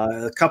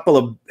 A couple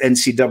of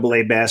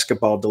NCAA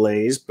basketball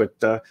delays, but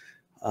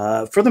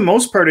for the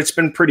most part, it's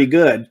been pretty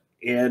good.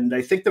 And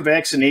I think the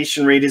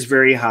vaccination rate is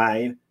very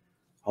high,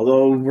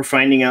 although we're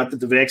finding out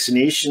that the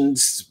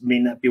vaccinations may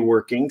not be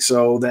working.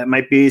 So that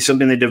might be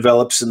something that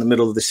develops in the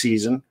middle of the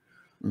season.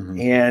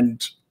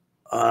 And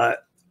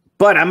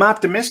But I'm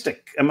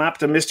optimistic. I'm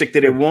optimistic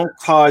that it won't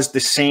cause the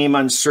same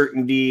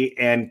uncertainty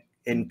and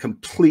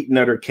complete and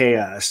utter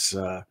chaos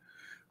that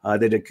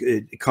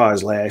it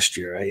caused last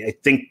year. I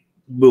think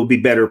we'll be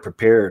better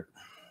prepared.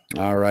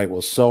 All right.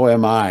 Well, so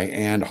am I.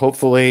 And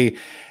hopefully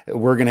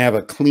we're going to have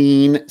a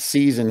clean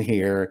season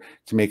here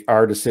to make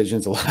our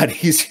decisions a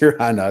lot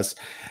easier on us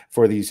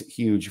for these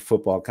huge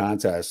football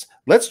contests.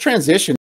 Let's transition.